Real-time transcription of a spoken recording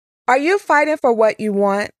Are you fighting for what you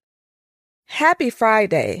want? Happy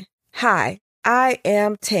Friday. Hi, I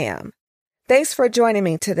am Tam. Thanks for joining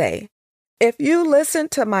me today. If you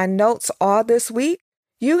listened to my notes all this week,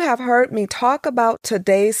 you have heard me talk about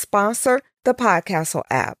today's sponsor, the Podcastle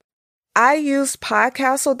app. I used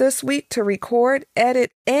Podcastle this week to record,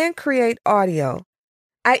 edit, and create audio.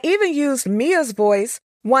 I even used Mia's voice,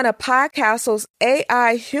 one of Podcastle's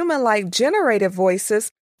AI human-like generated voices,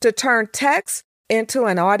 to turn text into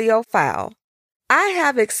an audio file. I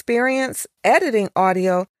have experience editing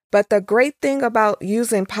audio, but the great thing about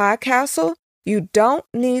using Podcastle, you don't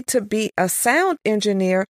need to be a sound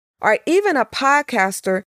engineer or even a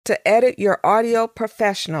podcaster to edit your audio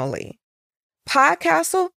professionally.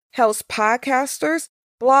 Podcastle helps podcasters,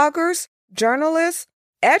 bloggers, journalists,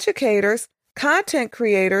 educators, content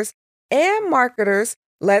creators, and marketers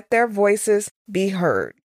let their voices be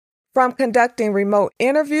heard. From conducting remote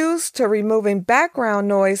interviews to removing background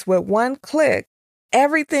noise with one click,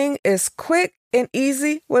 everything is quick and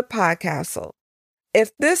easy with Podcastle.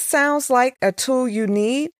 If this sounds like a tool you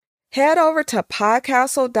need, head over to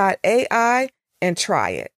podcastle.ai and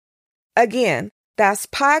try it. Again, that's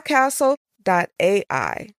podcastle.ai.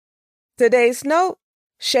 Today's note,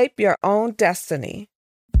 shape your own destiny.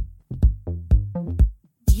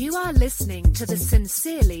 You are listening to the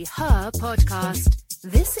Sincerely Her podcast.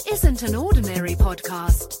 This isn't an ordinary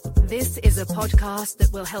podcast. This is a podcast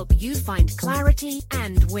that will help you find clarity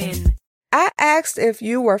and win. I asked if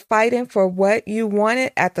you were fighting for what you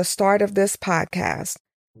wanted at the start of this podcast.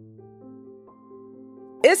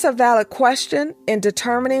 It's a valid question in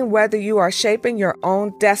determining whether you are shaping your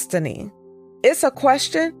own destiny. It's a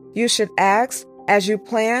question you should ask as you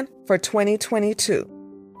plan for 2022.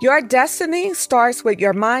 Your destiny starts with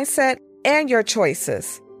your mindset and your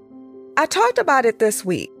choices. I talked about it this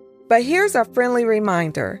week, but here's a friendly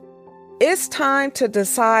reminder. It's time to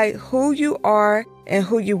decide who you are and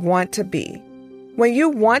who you want to be. When you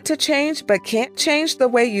want to change but can't change the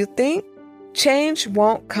way you think, change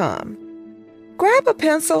won't come. Grab a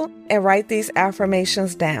pencil and write these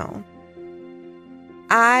affirmations down.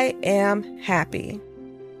 I am happy.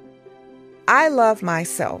 I love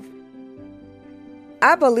myself.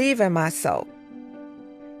 I believe in myself.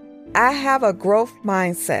 I have a growth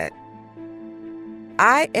mindset.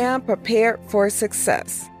 I am prepared for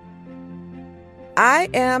success. I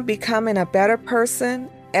am becoming a better person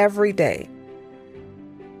every day.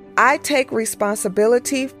 I take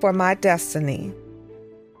responsibility for my destiny.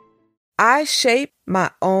 I shape my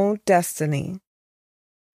own destiny.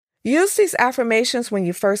 Use these affirmations when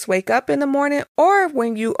you first wake up in the morning or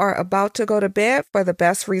when you are about to go to bed for the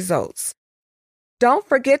best results. Don't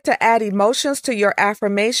forget to add emotions to your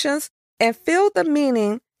affirmations and feel the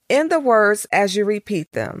meaning in the words as you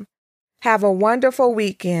repeat them. Have a wonderful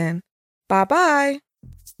weekend. Bye-bye.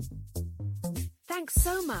 Thanks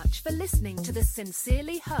so much for listening to the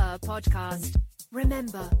Sincerely Her podcast.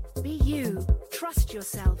 Remember, be you, trust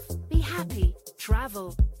yourself, be happy,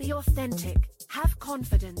 travel, be authentic, have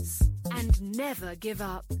confidence, and never give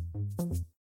up.